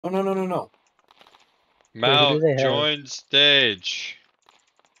Oh, no, no, no, no. Mount, join stage.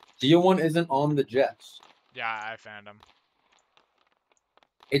 Dia1 isn't on the Jets. Yeah, I found him.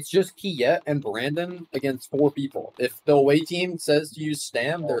 It's just Kiet and Brandon against 4 people. If the away team says to use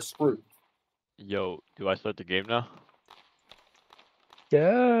Stam, they're screwed. Yo, do I start the game now?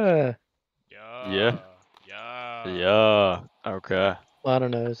 Yeah. Yeah. Yeah. Okay. I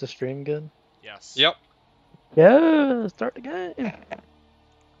don't know. Is the stream good? Yes. Yep. Yeah. Start the game.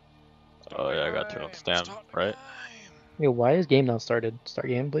 Oh yeah, I got to turn on Stam, right? Yeah, why is game not started? Start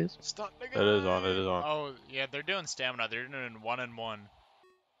game, please. Start the game. It is on. It is on. Oh yeah, they're doing stamina. They're doing 1-1.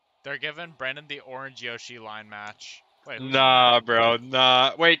 They're giving Brandon the orange Yoshi line match. Wait, Nah, bro.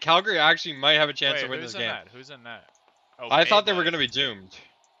 Nah. Wait, Calgary actually might have a chance to win this game. Who's in net? Oh, I thought they were Beyblade. gonna be doomed.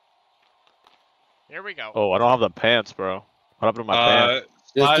 Here we go. Oh, I don't have the pants, bro. What happened to my pants?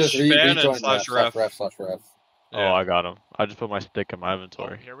 Slash fan and rejoin slash ref. slash ref. Oh, I got him. I just put my stick in my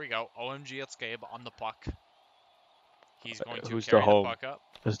inventory. Oh, here we go. OMG, it's Gabe on the puck. He's going to Who's carry the home? puck up.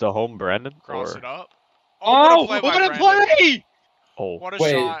 Is the home Brandon? Cross or... it up. Oh, what a what a by play! Brandon. Oh. What a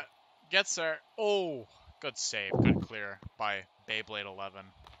Wait. shot. Gets there. Oh, good save. Good clear by Beyblade 11.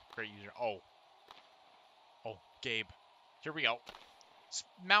 Great user. Oh. Oh, Gabe. Here we go.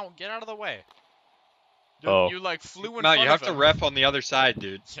 Mount, get out of the way. You like flew in front of him. No, you have to ref on the other side,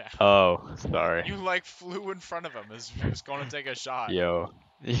 dude. Yeah. Oh, sorry. You like flew in front of him as he was going to take a shot. Yo,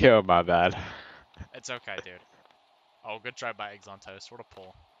 my bad. It's okay, dude. Oh, good try by Eggs on Toast. What a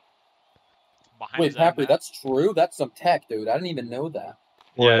pull. Behind Wait, his own Pappy, net. that's true? That's some tech, dude. I didn't even know that.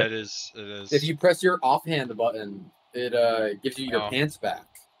 Yeah, it is. It is. If you press your offhand button, it gives you your pants back.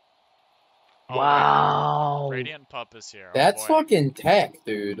 Oh, Wow. Radiant Pup is here. That's oh, boy. fucking tech,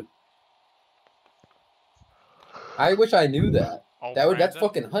 dude. I wish I knew that. Oh, That's Brandon?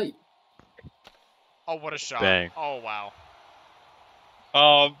 fucking hype. Oh, what a shot. Dang. Oh, wow.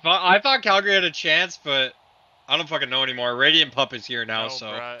 Oh, I thought Calgary had a chance, but I don't fucking know anymore. Radiant Pup is here now, No, so.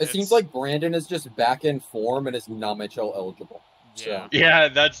 bruh, It seems like Brandon is just back in form and is NAMHL eligible. Yeah. Yeah,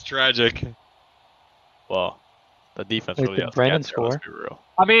 that's tragic. Well, the defense Wait, really did has to Brandon get there, let's score? be real.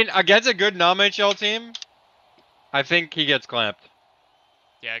 I mean, against a good NAMHL team, I think he gets clamped.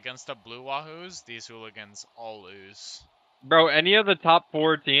 Yeah, against the Blue Wahoos, these hooligans all lose. Bro, any of the top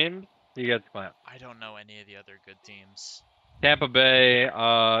 4 teams, he gets clamped. I don't know any of the other good teams. Tampa Bay,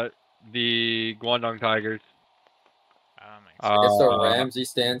 the Guangdong Tigers. I guess the Rams, he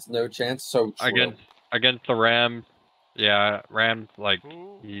stands no chance. So true. Against the Rams, yeah, Rams, like,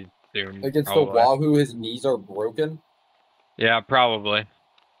 he's doomed. Against probably. the Wahoo, his knees are broken. Yeah, probably.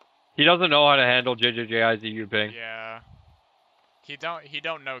 He doesn't know how to handle JJJIZ Youping. Yeah. He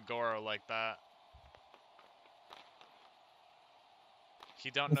don't know Goro like that.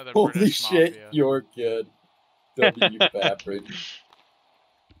 He don't know the Holy British shit, Mafia. you're good. W Pappy.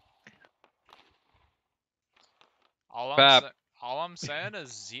 All Bap. I'm saying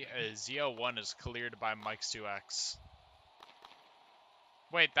is Z01 is cleared by Mike's 2X.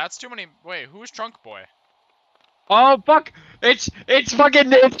 Wait, that's too many. Wait, who's Trunk Boy? Oh, fuck! It's fucking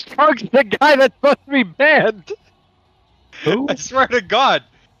Trunks, the guy that's supposed to be banned! Who? I swear to God!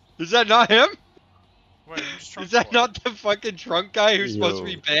 Is that not him? Wait, who's Trunk Is that Boy? not the fucking trunk guy who's supposed to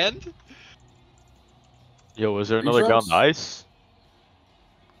be Yo. banned? Yo, was there another guy on the ice?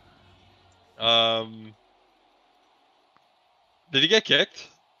 Did he get kicked?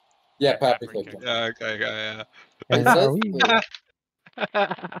 Yeah, Pappy Pappy kicked him. Yeah, okay, yeah. It says-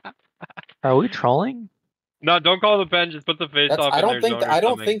 Are we trolling? No, don't call the pen. Just put the face off. I in don't their think zone or I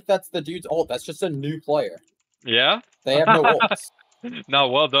don't something. think that's the dude's ult. That's just a new player. Yeah. They have no ults. No,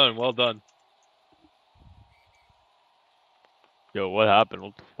 well done, well done. Yo, what happened?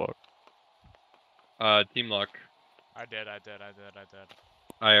 What the fuck? Team luck. I did. I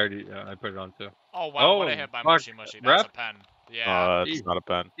already, I put it on too. Oh wow, what a Oh, hit by fuck. Mushy Mushy. That's Ref? a pen. Yeah. It's not a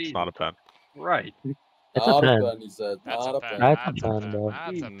pen. It's not a pen. Right. It's Not a pen. pen, he said. That's Not a a pen. pen. That's a That's a pen, pen. bro.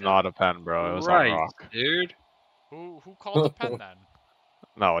 That's a pen. Not a pen, bro. It was Right, on rock. dude. Who called the pen then?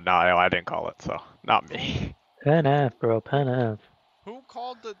 No, I didn't call it, so not me. Pen F, bro. Pen F. Who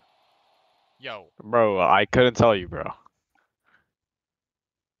called the? Yo. Bro, I couldn't tell you, bro.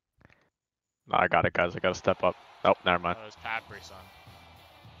 No, I got it, guys. I gotta step up. Oh, never mind. It was Papri, son.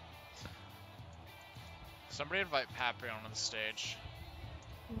 Somebody invite Papri onto the stage.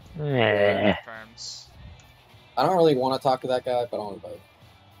 Eh. Confirms. I don't really want to talk to that guy, but I'll invite him.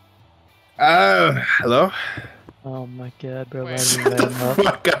 Hello? Oh my god, bro. Why Wait. did you invite him up?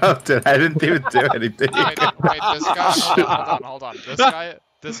 Fuck up, dude. I didn't even do anything. Wait, this guy. Hold on. This guy.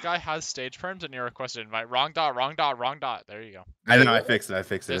 This guy has stage perms and you requested invite. Wrong dot, wrong dot, wrong dot. There you go. I know. I fixed it. I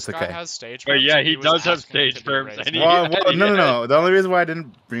fixed it. This It's guy okay. has stage But perms. yeah, and he was does have asking to stage be perms, raised. and he- Well, no. The only reason why I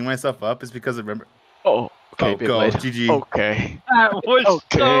didn't bring myself up is because I remember. Oh, okay, Oh, go. Beyblade. GG. Okay. That was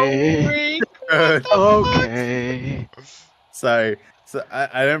Okay. so weak. Okay. Sorry. So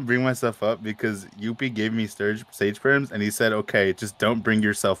I didn't bring myself up because Youppi gave me sage perms and he said, okay, just don't bring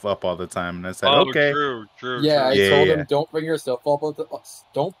yourself up all the time. And I said, Oh, okay. true. Yeah, I Yeah, told yeah. him don't bring yourself up.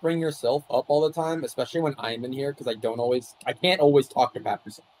 Don't bring yourself up all the time, especially when I'm in here because I can't always talk to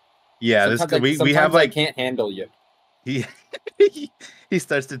Patterson. Yeah, Sometimes we have I like can't handle you. he he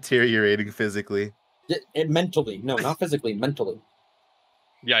starts deteriorating physically. Mentally, no, not physically, mentally.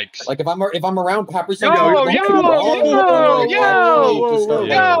 Yikes. Like if I'm around Patterson, Yo, what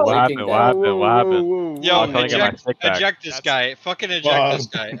happened? Yo, I'm trying to get my stick back. eject this guy. Fucking eject this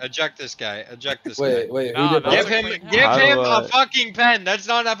guy. Eject this guy. Eject this guy. Wait, Nah, who did that's that? a clean Give How do him I- a fucking pen. That's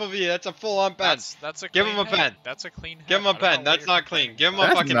not FOV. That's a full-on pen. That's a Give clean him a head. pen. That's a clean head. Give him a I don't pen. know what That's you're not complaining clean. Give him a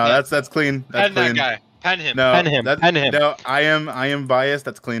That's, fucking no, pen. that's clean. That's Pen clean. that guy. Pen him. No, Pen him, pen him. No, I am biased.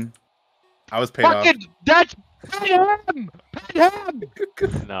 That's clean. I was paid off. Fucking that's pen him. Pen him.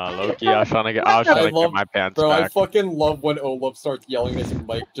 No, Loki, I was trying to get my pants Bro, I back. fucking love when Olaf starts yelling and his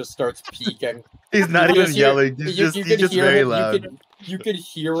mic just starts peaking. He's not You even just hear- yelling. He's you just could he's just hear very him- loud. You could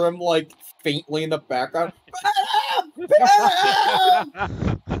hear him like faintly in the background.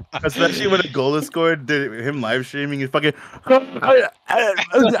 Especially when a goal is scored, him live streaming is fucking.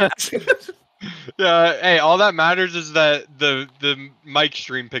 Yeah. Hey, all that matters is that the mic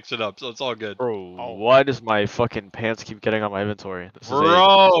stream picks it up, so it's all good. Bro, Oh. why does my fucking pants keep getting on my inventory? This is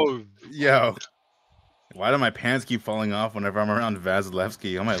Bro. Yo, why do my pants keep falling off whenever I'm around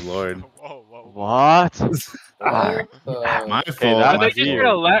Vasilevsky? Oh my lord! Whoa, whoa. What? My Okay, fault. that Are my they just weird.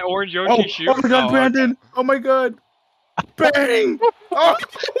 gonna let Orange Yoshi Oh, shoot? oh my god, Oh, Brandon! Oh my god! Bang! Oh.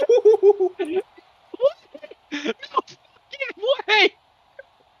 Wait.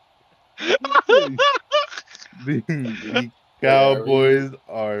 The Cowboys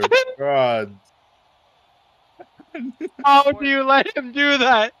are frauds. How do you let him do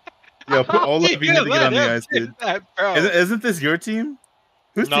that? Yo, put all of you need to get on the ice, do dude. that, bro. Isn't this your team?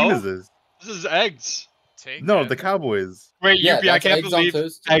 Whose team No. is this? This is eggs. Take No, it. the Cowboys. Wait, Yeah, Youppi, I that's can't eggs on believe.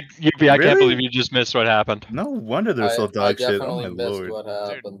 toast. Youppi, I Really? can't believe you just missed what happened, No wonder they're so I dog shit. Oh definitely my missed lord. what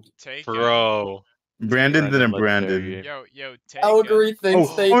happened. Take it. bro. Brandon didn't Brandon, let's Brandon. go, Yo, take Calgary thinks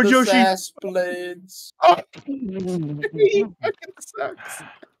Oh, they Orange Yoshi. possess blades. Oh. He fucking sucks.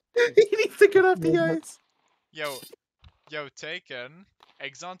 He needs to get off the ice. it. Yo, taken.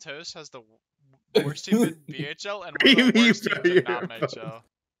 Eggs on Toast has the worst team in BHL and one of the Creamy worst teams in fire. NAMHL.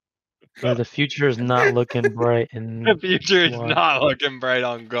 Bro, the future is not looking bright. And The future is What? not looking bright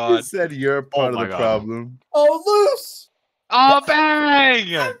on He God. said you're a part of my the God. problem. Oh, loose! Oh, bang!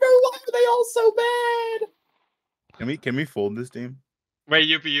 Bro, why are they all so bad? Can we fold this team? Wait,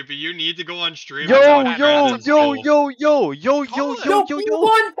 Youppi, you need to go on stream. Yo, and watch yo, Brandon's goal.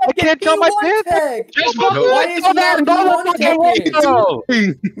 I can't tell my pants. Just No. Why is he not B1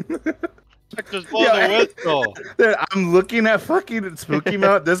 tagging? Just blow the whistle. Dude, I'm looking at fucking Spooky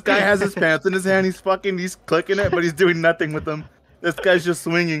Mount. This guy has his pants in his hand. He's clicking it, but he's doing nothing with them. This guy's just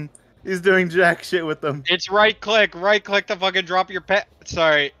swinging. He's doing jack shit with them. It's right click to fucking drop your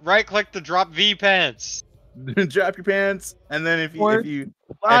Sorry, right click to drop V pants. Drop your pants, and then if you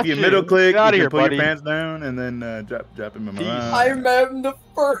Blast middle you. click, Get outta you here, can pull buddy. your pants down, and then drop him Peace. around. I met him the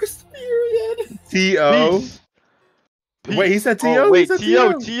first period. T.O. Peace. Wait, he said T.O. Oh, He wait, said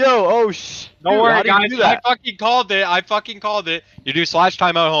T.O. Oh, shh. Don't Dude, worry, how do you guys. do that? I fucking called it. You do /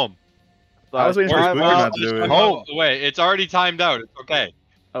 timeout home. I was waiting for Time Spooky out. not to do it. Home. Wait, it's already timed out. It's okay.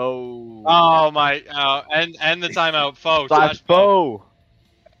 Oh. Oh my. End the timeout, foe. Slash / foe. foe.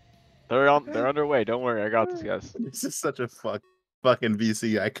 They're underway. Don't worry, I got this, guys. This is such a fucking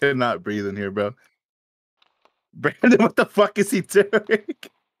VC. I could not breathe in here, bro. Brandon, what the fuck is he doing?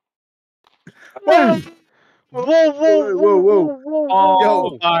 Whoa, whoa. Oh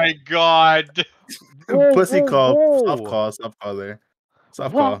Yo. my God. Pussy call. whoa. Soft call there.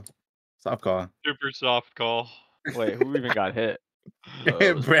 Soft What? call. Soft call. Super soft call. Wait, who even got hit?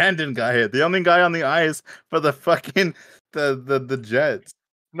 Brandon got hit. The only guy on the ice for the fucking the Jets.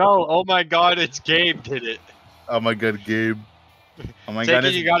 No, oh my God, it's Gabe did it. Oh my god, Gabe. Oh my Take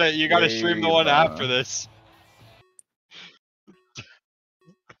god, it, you gotta stream the one Gabe. after this.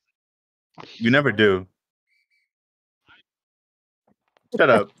 You never do. Shut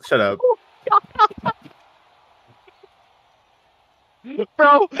up. Shut up.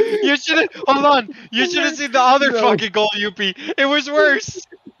 Bro, you should hold on. You should have seen the other No. fucking goal, Youppi. It was worse.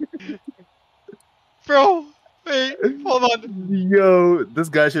 Bro, Wait, hold on. Yo, this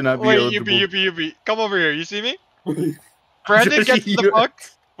guy should not be Wait, eligible. Yuppie. Come over here. You see me? Brandon gets the You- puck.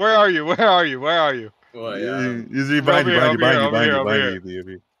 Where are you? Well, yeah. He's behind Over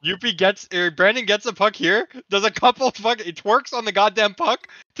you. here. Brandon gets a puck here, does a couple he twerks on the goddamn puck,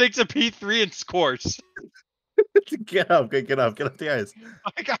 takes a P3 and scores. Get up the ice.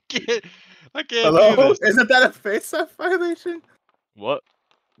 I can't do Hello? this. Isn't that a face-off violation? What?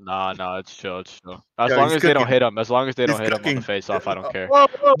 Nah, it's chill, As Yo, long he's as they don't cooking. hit him, as long as they don't He's hit him on cooking. the face-off, I don't care. Whoa!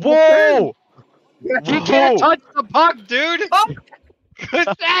 Whoa! You can't touch the puck, dude! Good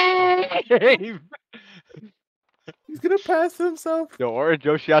save! He's gonna pass himself. Yo, Orange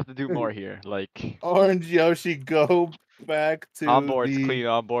Yoshi has to do more here. Like, Orange Yoshi, go back to on board's the clean,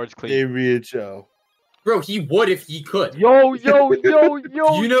 AVHO. Bro, he would if he could. Yo!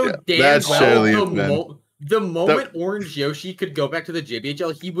 You know damn That's surely well the moment Orange Yoshi could go back to the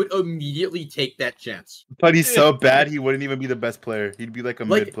JBHL, he would immediately take that chance. But he's so bad, he wouldn't even be the best player. He'd be like a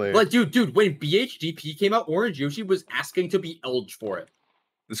mid player. Like, dude, when BHDP came out, Orange Yoshi was asking to be eligible for it.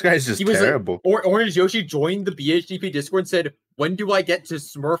 This guy's just He was terrible. Orange Yoshi joined the BHDP Discord and said, "When do I get to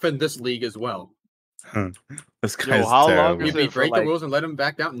Smurf in this league as well?" This guy's how long terrible. Did is we it for, break like- the rules and let him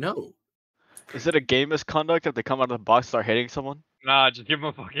back down? No. Is it a game misconduct if they come out of the box and start hitting someone? Nah, just give him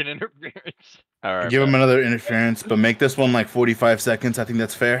a fucking interference. Alright. Give him another interference, but make this one like 45 seconds. I think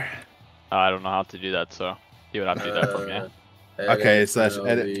that's fair. I don't know how to do that, so you would have to do that for me. Okay, slash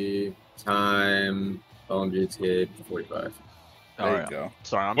penalty, time, OMG escape, 45. There you go.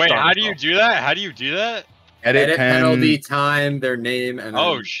 Sorry, I'm Wait, starting how to do you go. do that? How do you do that? Edit penalty, time, their name, and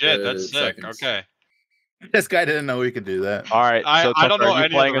Oh then shit, the that's sick. seconds. Okay. This guy didn't know we could do that. Alright, so I don't Tucker, know are you any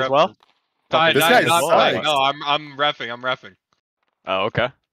of playing the as well? This This guy's not playing. sucks. No, I'm reffing. Oh, okay.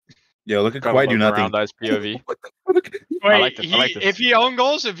 Yo, look at Grab a Kawhi do look nothing. around Ice POV. Wait, like this, I like this. if he own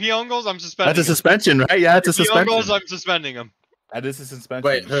goals, I'm suspending. That's a suspension, right? Yeah, it's a If he own goals, suspension. I'm suspending him. That is a suspension.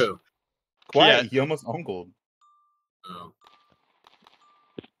 Wait, who? Kawhi, Yeah. he almost owned gold. Oh.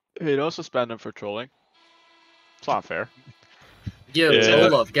 Hey, don't suspend him for trolling. It's not fair. Yo, Yeah.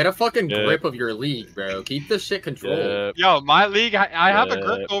 Olaf, get a fucking Yeah. grip of your league, bro. Keep this shit controlled. Yo, my league, I have a Yeah.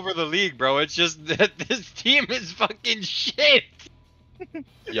 grip over the league, bro. It's just that this team is fucking shit.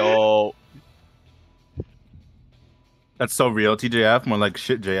 Yo, That's so real. TJF, more like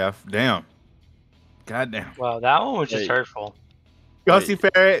shit JF. Damn. Goddamn. Wow, that one was just Wait. hurtful. Gussie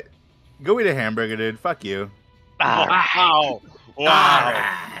Ferret, go eat a hamburger, dude. Fuck you. Wow.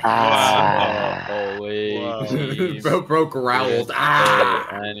 holy. Bro growled.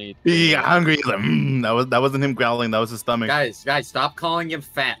 Ah! Anything. He got hungry. He's like, that wasn't him growling. That was his stomach. Guys, stop calling him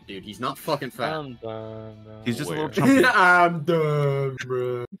fat, dude. He's not fucking fat. I'm done, bro. He's just a Where? little chunky. I'm done,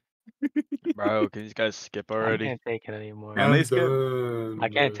 bro. Bro, can these guys skip I already? can't take it anymore. Can they skip? I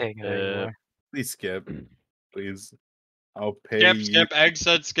can't take it Yeah. anymore. Please skip. Please. I'll pay Skip, you. skip, egg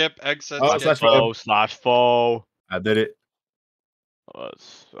said skip, egg said Oh, skip. slash- Foe. I did it. Oh,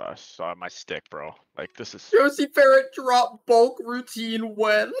 it's my stick, bro. Like, this is... Josie Ferret drop bulk routine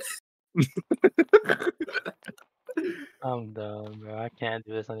when? I'm done, bro. I can't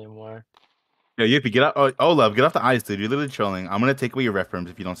do this anymore. Yo, Youppi, get out. Oh, Olaf, get off the ice, dude. You're literally trolling. I'm gonna take away your ref firms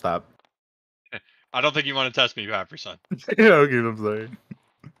if you don't stop. I don't think you want to test me, Patterson. Yeah, okay, I'm sorry.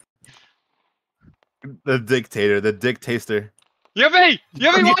 The dictator, the dick taster. Yuppie!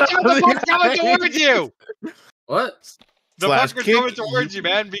 Watch out! The puck's coming towards you! What? The Slash puck's kick, coming towards you,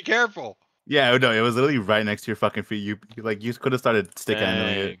 man. Be careful. Yeah, no, it was literally right next to your fucking feet. You could have started stick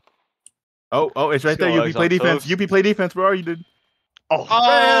handling it. Dang. Oh, it's right there. Go, Youppi, legs play on defense. toes. Youppi, play defense. Where are you, dude? Oh,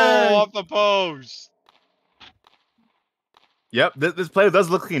 Oh, off the post. Yep, this play does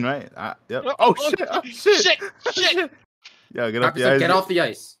look clean, right? Yep. Oh shit! Oh, shit! Shit! Yo, get off the Patterson, ice. get off the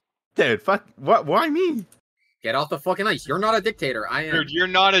ice. Dude, fuck. What? Why me? Get off the fucking ice. You're not a dictator. I am. Dude, you're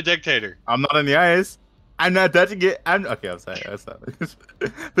not a dictator. I'm not on the ice. I'm not touching it. Okay. I'm sorry. That's not.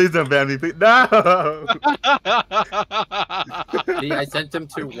 Please don't ban me, please. No. See, I sent him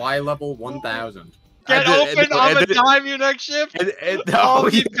to Y level 1000. Get open on the time you next shift. No,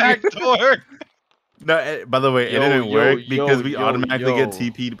 He backdoor. no. By the way, it Yo, didn't yo, work yo, because we yo, automatically yo. get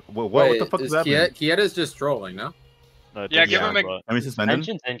TP'd. What Wait, the fuck is is happening? Kieta's just trolling, no? Yeah, give him a- but- Let me suspend him.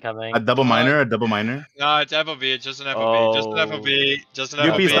 Engines incoming. A double minor. A double minor. No, it's FOV. It's just an FOV. Just an Oh. FOV. Just an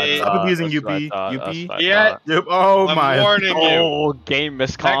Youppi, FOV. stop abusing That's what I Youppi. thought, Youppi. that's what I Yeah. thought. Yep. Oh I'm my. warning you. Oh, game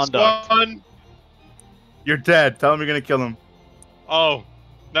Next misconduct. one. You're dead. Tell him you're gonna kill him. Oh,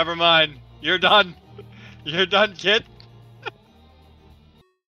 never mind. You're done. You're done, kid.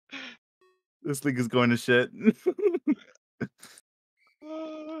 This league is going to shit.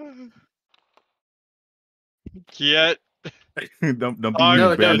 Kiet. don't be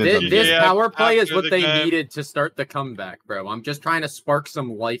No, Brandon. this Yeah, power play is after what the they game. needed to start the comeback, bro. I'm just trying to spark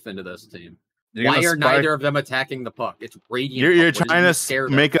some life into this team. You're Why gonna are spark- neither of them attacking the puck? It's radiant. You're puck. What trying are you to scared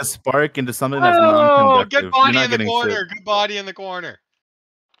of? make a spark into something that's Oh, non-conductive. good body You're not in the getting corner. shit. Good body in the corner.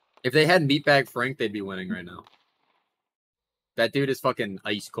 If they had Meatbag Frank, they'd be winning right now. That dude is fucking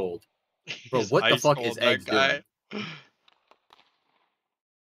ice cold. Bro, He's what the ice fuck cold, is that Eggs guy. doing?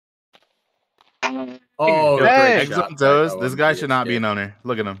 Oh, Hey, great Eggs shot on by toes. This guy OMG should not be an escape. owner.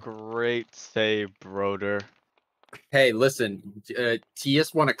 Look at him. Great save, Broder. Hey, listen,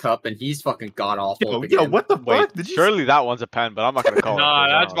 TS won a cup and he's fucking god awful. Yo, what the Wait, fuck? Did you? surely that one's a pen, but I'm not gonna call it. Nah,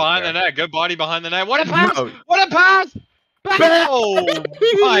 'cause I that's don't behind care. the net. Good body behind the net. What a pass! No. What a pass! Oh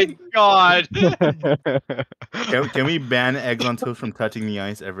my god! Can we ban Eggs on toast from touching the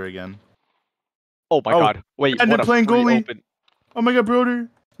ice ever again? Oh my Oh, god! Wait, Brandon what a playing free goalie. open. Oh my god, Broder.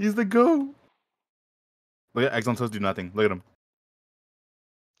 He's the go. Look at Eggs on toast do nothing. Look at him.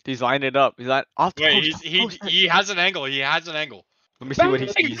 He's lining it up. He's like off the Wait, post, he has an angle. He has an angle. Let me see what he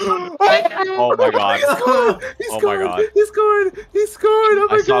sees. Oh my god. He scored! He Oh my scored! god. He scored! He scored! Oh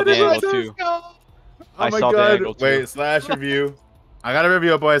my I saw god! the Eggs on angle toast. too. Oh I my saw the god! angle too. Wait, slash review. I got a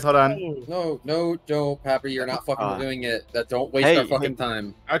review, boys. Hold on. No, don't, Pappy. You're not fucking doing it. That don't waste Hey, our fucking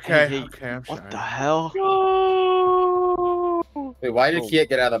time. Okay, Hey, okay, I'm What sorry. the hell? Wait, why did Oh. Kiet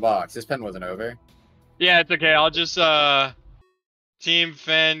get out of the box? This pen wasn't over. Yeah, it's okay. I'll just team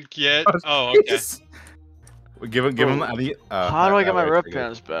fan Kiet. Oh, okay. Jesus. Give him. How do I get my rep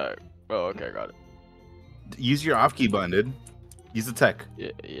pants back? Oh, okay, got it. Use your off key button, dude. Use the tech. Yeah.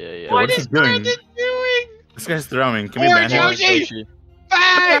 What What is is he doing? Brandon doing? This guy's throwing. Can we Orange ban him? Yoshi!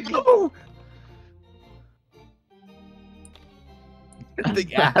 Bang!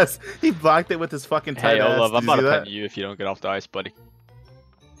 The ass. He blocked it with his fucking tight Hey, ass. Olaf, Did I'm you about see to that? pen you if you don't get off the ice, buddy.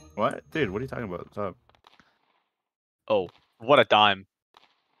 What? Dude, what are you talking about? What's up? Oh, what a dime.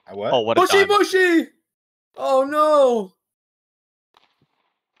 What? Oh, what a dime. Bushy! Oh no!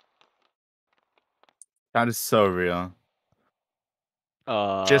 That is so real.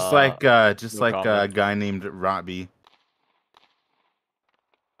 Uh, Just like no a comment. guy named Robbie.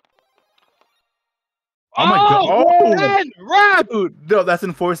 Oh my god! Oh, Ben, Rob! dude, no, that's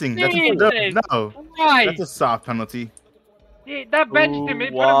enforcing. That's no, Jesus no, Right! that's a soft penalty. That benched him.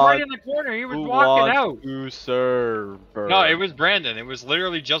 It put him right in the corner. He was walking out. To serve. No, it was Brandon. It was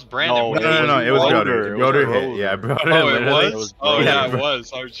literally just Brandon. No, No, it was Broder. Broder. It was Broder hit. Broder. Yeah, Broder. Oh, it literally. was? Oh, Yeah, yeah, it bro.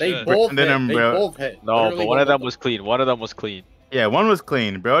 was. Oh, They shit. both Brandon hit. and They bro- both hit. No, Literally but one of both them was clean. One of them was clean. Yeah, one was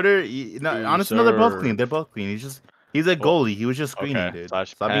clean. Broder, honestly, no, they're both sir. clean. They're both clean. He's a goalie. He was just screening, Okay, dude.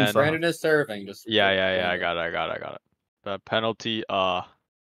 slash Stop being pen. soft. Brandon is serving. Just Yeah. I got it. The penalty. Brandon.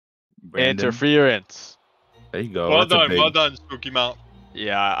 Interference. There you go. Well That's a done, big- well done, Spooky Mount.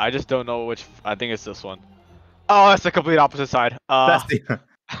 Yeah, I just don't know which. I think it's this one. Oh, that's the complete opposite side. That's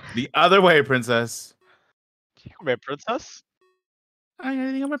the other way, princess. Wait, princess? I got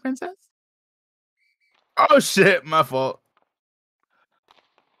anything on my princess? Oh shit, my fault.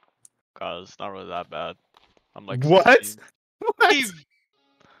 God, it's not really that bad. I'm like What? 16. What?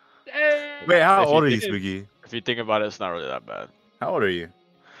 Wait, how If you old are you, think- Spooky? If you think about it, it's not really that bad. How old are you?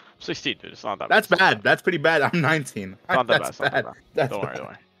 I'm 16, dude. It's not that That's bad. bad. That's pretty bad. I'm 19. It's not that bad. That's It's not that bad. bad. That's Don't worry,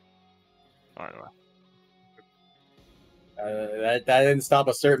 bad. don't worry. that didn't stop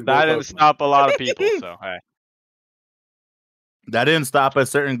a certain. That blue didn't Pokemon. stop a lot of people, so hey. That didn't stop a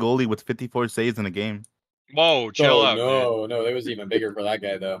certain goalie with 54 saves in a game. Whoa, chill Oh, out, man. no, it was even bigger for that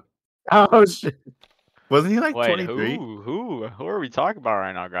guy though. Oh shit! Wasn't he like Wait, 23? who are we talking about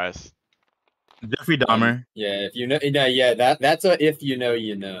right now, guys? Jeffrey Dahmer. Yeah, if you know, yeah, that's a if you know,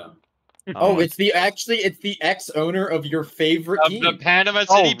 you know. Oh, It's the ex owner of your favorite Of team. the Panama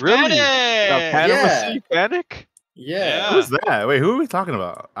City really? Panic! The Panama Yeah. City Panic? Yeah, Who's that? Wait, who are we talking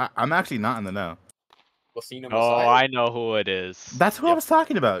about? I'm actually not in the know. Lucina Oh, Messiah. I know who it is. That's who I was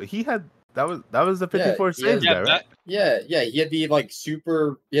talking about. He had that was the 54 Yeah, saves Yeah, guy, right? Yeah, he had the he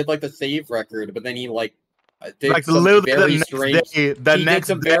had like the save record, but then he did Like some literally very the next strange. day. The He did next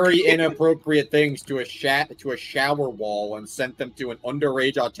some day. very inappropriate things to a shower wall and sent them to an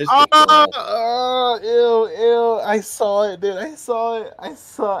underage autistic Oh, girl. ew! I saw it, dude. I saw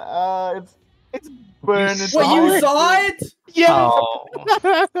it. It's burning. What, you saw it? Yeah. Oh.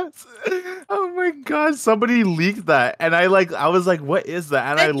 Oh my god! Somebody leaked that, and I was like, "What is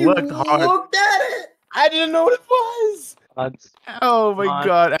that?" And I And you looked hard. looked at it. I didn't know what it was. That's Oh my Not-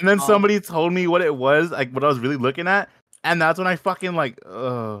 god! And then not- somebody told me what it was, like what I was really looking at, and that's when I fucking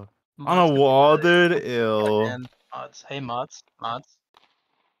on a wall, dude. Ew. And mods. Hey mods. Mods.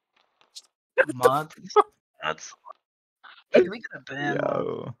 That's. Can we get a ban,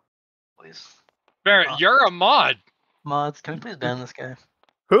 Yo. please? Barrett, you're a mod. Mods, can we please ban this guy?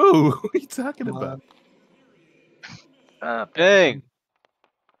 Who? What are you talking about? Dang.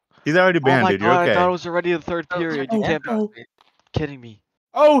 He's already Oh banned, my dude. You're god, I thought it okay. was already the third period. You can't be kidding me.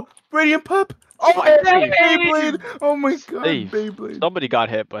 Oh, Radiant Pup. Oh my god, Hey! Beyblade. Oh my god, Save. Beyblade. Somebody got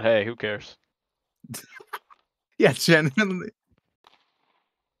hit, but hey, who cares? Yeah, genuinely.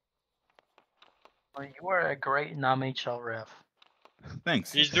 Well, you are a great NAMHL ref.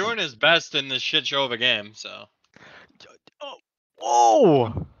 Thanks. He's doing his best in this shit show of a game, so.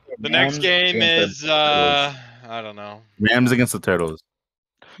 Oh! The next game is, I don't know. Rams against the Turtles.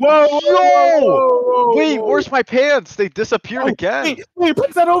 Yo! Wait, where's my pants? They disappeared again. Wait,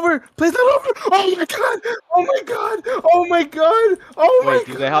 place that over. Place that over. Oh my god. Oh my god. Oh my god. Oh my god. Wait,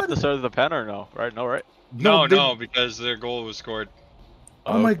 do they have to serve the pen or no? Right? No, right? No, because their goal was scored.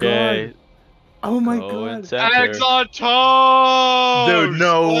 Oh my god. Oh my Go in god. center. Eggs on toast! Dude,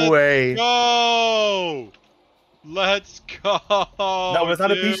 no Let's way. go! Let's go! No, it's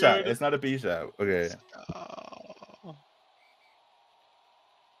not a B dude. shot. It's not a B shot. Okay. Oh.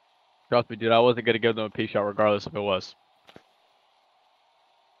 Trust me, dude, I wasn't gonna give them a P shot regardless if it was.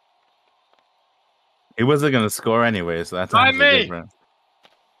 He wasn't gonna score anyway, so that's Time me. different.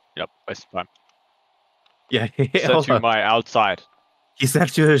 Yep, waste of time. Yeah, Set to my outside. he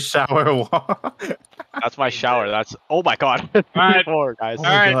sent you the shower wall. That's my shower. That's oh my god. Alright. 4, guys. Oh All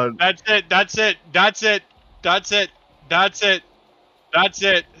my right, God. that's it. That's it. That's it. That's it. That's it. That's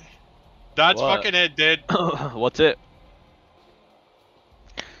it. That's What? fucking it, dude. What's it?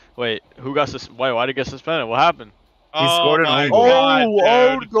 Wait, who got wait, why did he get suspended? What happened? He scored an my own goal. God,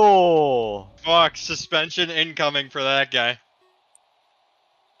 own dude. goal. Fuck, suspension incoming for that guy.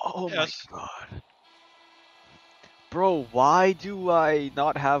 Oh Yes. my god. Bro, why do I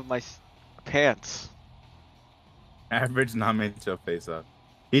not have my pants? Average non-major face up.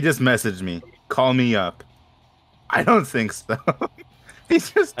 He just messaged me. Call me up. I don't think so. He's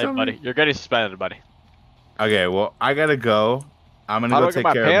just Hey, told buddy, me. you're getting suspended, buddy. Okay, well, I gotta go. I'm gonna How do go I get take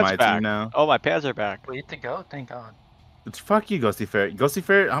my care of pants my back? team now. Oh, my pants are back. We have to go? Thank God. It's fuck you, Ghosty Ferret. Ghosty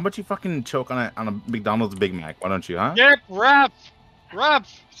Ferret, how about you fucking choke on a McDonald's Big Mac? Why don't you, huh? Skip, ref,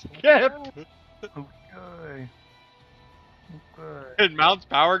 skip. Okay. Okay. Did Mount's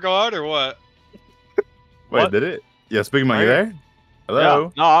power go out or what? Wait, What? did it? Yeah, Big Mac, you Right. there? Hello?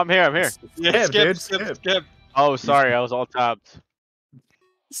 Yeah. No, I'm here. I'm here. Yeah, Skip, dude, skip. skip. Oh, sorry, I was all tabbed.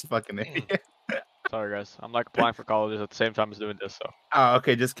 It's fucking idiot. Sorry, guys. I'm like applying for colleges at the same time as doing this, so. Oh,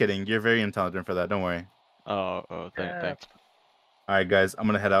 okay, just kidding. You're very intelligent for that. Don't worry. Thanks. All right, guys, I'm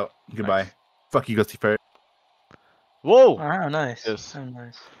gonna head out. Goodbye. Nice. Fuck you, Ghosty Ferret. Whoa! Oh, nice. Yes. Oh,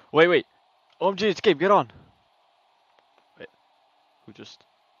 nice. Wait. OMG, it's Gabe, get on. Wait. Who just...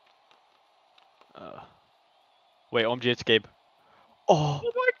 Wait, OMG, it's Gabe. Oh!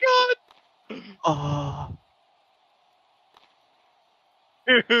 Oh my god. Oh!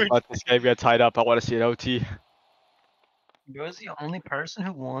 Dude. Let this game get tied up. I want to see an OT. You're the only person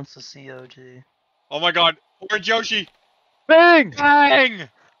who wants to see OG. Oh my god. Where's Yoshi? Bang! Bang!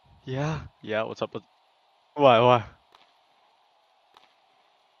 Yeah, what's up with... What?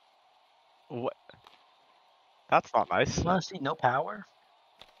 What? That's not nice. You want to see no power?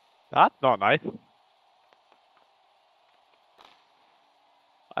 That's not nice.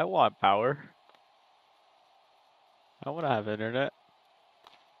 I want power. I want to have internet.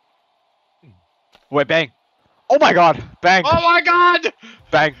 Wait, bang! Oh my god! Bang! Oh my god!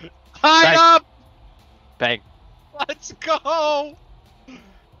 Bang! Tied Bang. up! Bang! Let's go!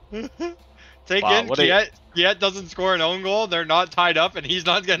 Take Wow, in, what a- Kiet doesn't score an own goal, they're not tied up, and he's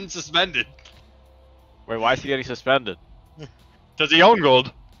not getting suspended. Wait, why is he getting suspended? Does he own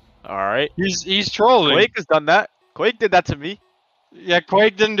gold? Alright. He's trolling. Quake has done that. Quake did that to me. Yeah,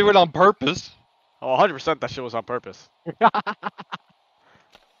 Quake didn't do it on purpose. Oh, 100% that shit was on purpose.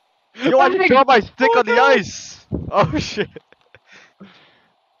 Yo, I just dropped my stick on the ice! Oh shit.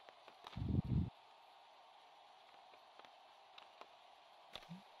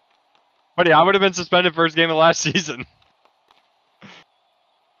 Buddy, I would have been suspended first game of last season.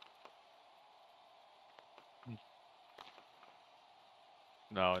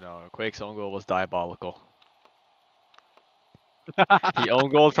 No, Quake's own goal was diabolical. He own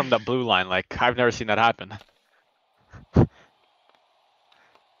goal from the blue line, like, I've never seen that happen.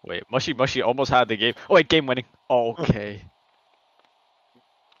 Wait, Mushy almost had the game. Oh wait, game winning. Okay.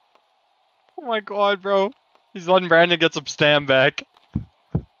 Oh my god, bro. He's letting Brandon get some stam back.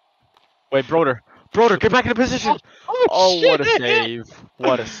 Wait, Broder, get back in the position! Oh, what a save.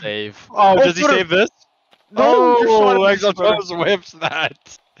 What a save. Oh, does he Broder. save this? No, you shot him, Legs on Broder. toes whips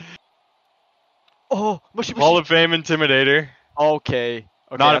that. Oh, Mushy. Hall of Fame intimidator. Okay.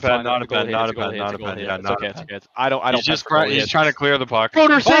 Okay, Not a that's fine, pen, not a it's goal pen, hit, not it's a goal pen, hit, not it's a goal pen. hit. Yeah, It's not okay, a it's pen. okay. I don't He's pen just for goal he's hits. trying to clear the puck.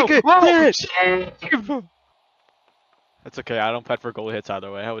 Broder, sink it! Oh, Save! It's okay, I don't pen for goal hits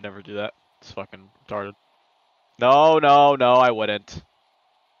either way. I would never do that. It's fucking retarded. No, no, no, I wouldn't.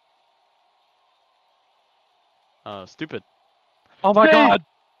 Stupid. oh my Save! god.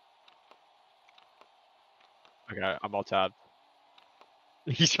 Okay, I'm all tabbed.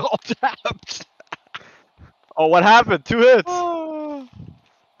 He's all tapped. Oh, what happened? 2 hits! Oh.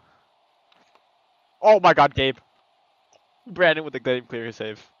 Oh my god, Gabe. Brandon with the game clear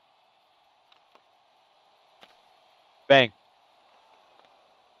save. Bang.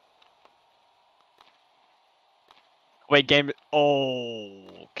 Wait, game. Oh,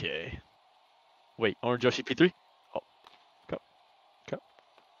 okay. Wait, Orange Yoshi P3? Oh, go. Go.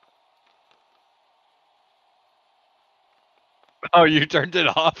 Oh, you turned it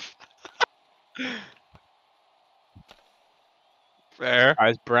off. Fair.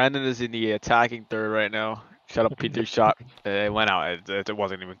 Guys, Brandon is in the attacking third right now. Shut up, P3 shot. It went out. It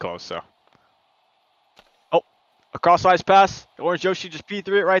wasn't even close, so. Oh, a cross-ice pass. Orange Yoshi just P3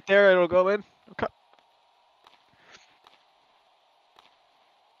 it right there. It'll go in. Okay.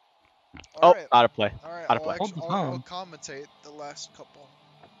 Oh, Alright, out of play. alright, out of I'll, play. actually, Hold I'll on. commentate the last couple.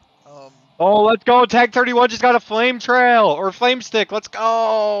 Oh, let's go. Tag 31 just got a flame trail or flame stick. Let's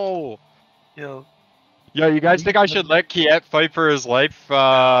go. Yo, Yo, you guys think I should let Kiet fight for his life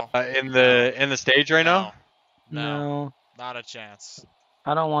No. in the stage right now? No, no, not a chance.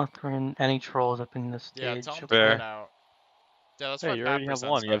 I don't want any trolls up in this Yeah, stage. tell him to Fair. get out. Yeah, that's Hey, why you Pat already have Percent's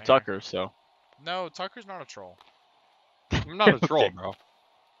one. You have not here. Tucker, so. No, Tucker's not a troll. I'm not a troll, bro.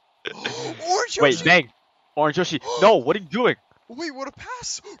 Orange Wait, Yoshi! bang! Orange Yoshi. No, what are you doing? Wait, what a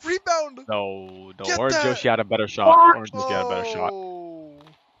pass! Rebound! No, no. Get Orange that! Yoshi had a better shot. Orange Yoshi had a better shot. Oh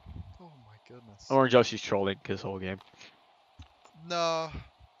my goodness. Orange Yoshi's trolling his whole game. No,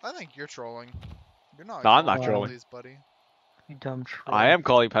 I think you're trolling. You're not. No, I'm calling not trolling. penalties, buddy. You dumb troll. I am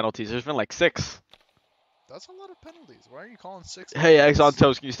calling penalties. There's been like 6. That's a lot of penalties. Why are you calling 6? Hey, Eggs on penalties?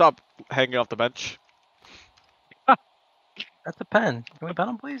 toast. Can you stop hanging off the bench? That's a pen. Can we pen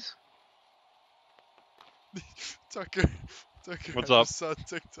him, please? Tucker, What's I up? just saw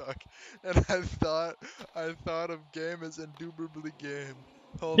TikTok, and I thought of game as indubitably game.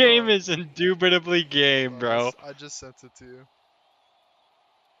 Hold Game on. is indubitably game, bro. I just sent it to you.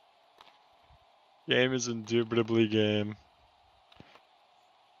 Game is indubitably game.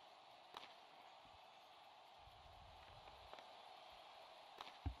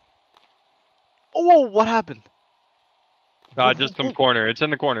 Oh, whoa, what happened? Just some corner. It's in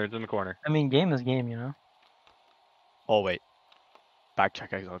the corner. It's in the corner. I mean, game is game, you know. Oh, wait. Back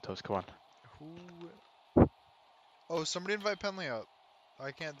check Eggs on toast. Come on. Who? Oh, somebody invite Penley up.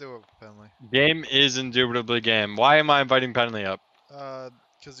 I can't do it with Penley. Game is indubitably game. Why am I inviting Penley up?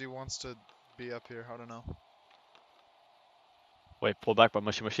 Because he wants to be up here. I don't know. Wait, pull back by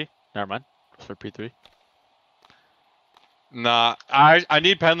Mushy Mushy. Never mind. Just for P3. Nah, I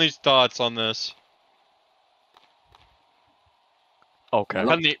need Penley's thoughts on this. Okay.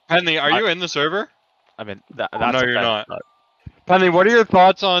 Penley, are you in the server? I mean, that's No, a you're bet, not. but- Penley, what are your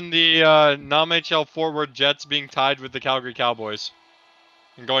thoughts on the NAMHL forward Jets being tied with the Calgary Cowboys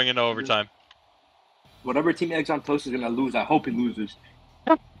and going into overtime? Whatever team Eggs on Toast is gonna lose, I hope he loses.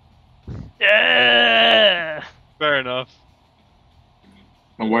 Yeah. Fair enough.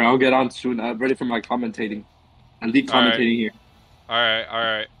 Don't worry, I'll get on soon. I'm ready for my commentating. And leave All right. commentating here.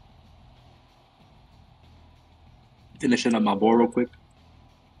 Alright. Finishing up my board real quick.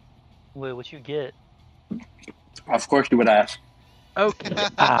 Wait, what you get? Of course you would ask. Okay.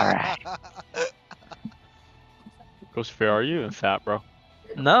 All right. Ghost Fair, are you in fat, bro?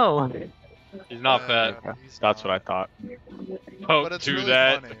 No. He's not fat. He's That's not. what I thought. Oh, But it's do really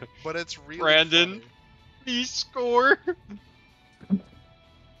that. funny. But it's really Brandon. funny. Please score.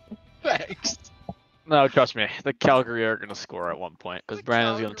 Thanks. No, trust me. The Calgary are gonna score at one point because The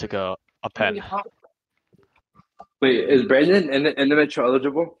Brandon's gonna take a pen. Wait, is Brandon NAMHL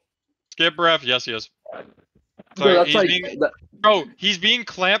eligible? Skip ref. Yes, he is. Bro, Sorry, that's he's like being, that, bro, he's being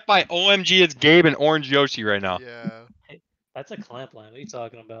clamped by OMG. It's Gabe and Orange Yoshi right now. Yeah. That's a clamp line. What are you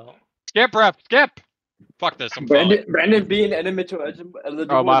talking about? Skip ref. Skip. Fuck this. I'm fouling. Brandon being NAMHL eligible.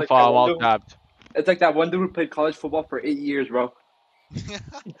 Oh, my is like fault. that I'm one all dude- tapped. It's like that one dude who played college football for 8 years, bro.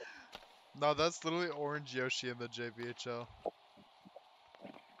 No, that's literally Orange Yoshi in the JVHL.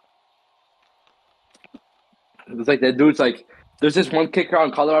 It's like that dude's like, there's this one kicker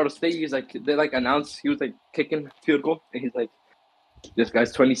on Colorado State. He's like, they like announced he was like kicking field goal, and he's like, this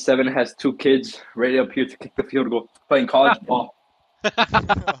guy's 27, has 2 kids, ready up here to kick the field goal, playing college ball.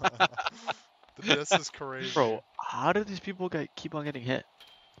 This is crazy. Bro, how did these people keep on getting hit?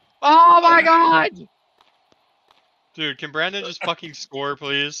 Oh my god! Dude, can Brandon just fucking score,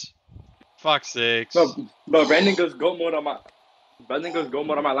 please? Fuck's sakes. Bro, Brandon goes goat mode on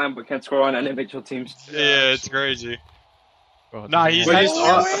my line, but can't score on NAMHL teams. Yeah, it's crazy. Bro, Nah, doesn't he's have- had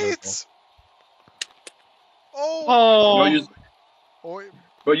Oh, two. wait! Oh! Oh,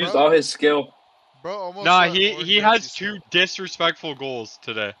 Bro used all his skill. Bro, almost nah, let he Orange has Yoshi two score. disrespectful goals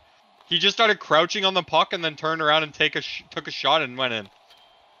today. He just started crouching on the puck and then turned around and took a shot and went in.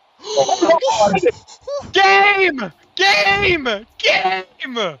 Game! Game!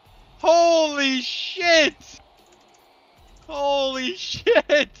 Game! Holy shit! Holy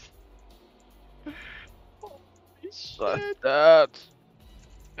shit! Holy shit! That.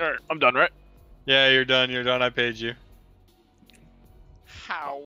 Alright, I'm done, right? Yeah, you're done. You're done. I paid you. How?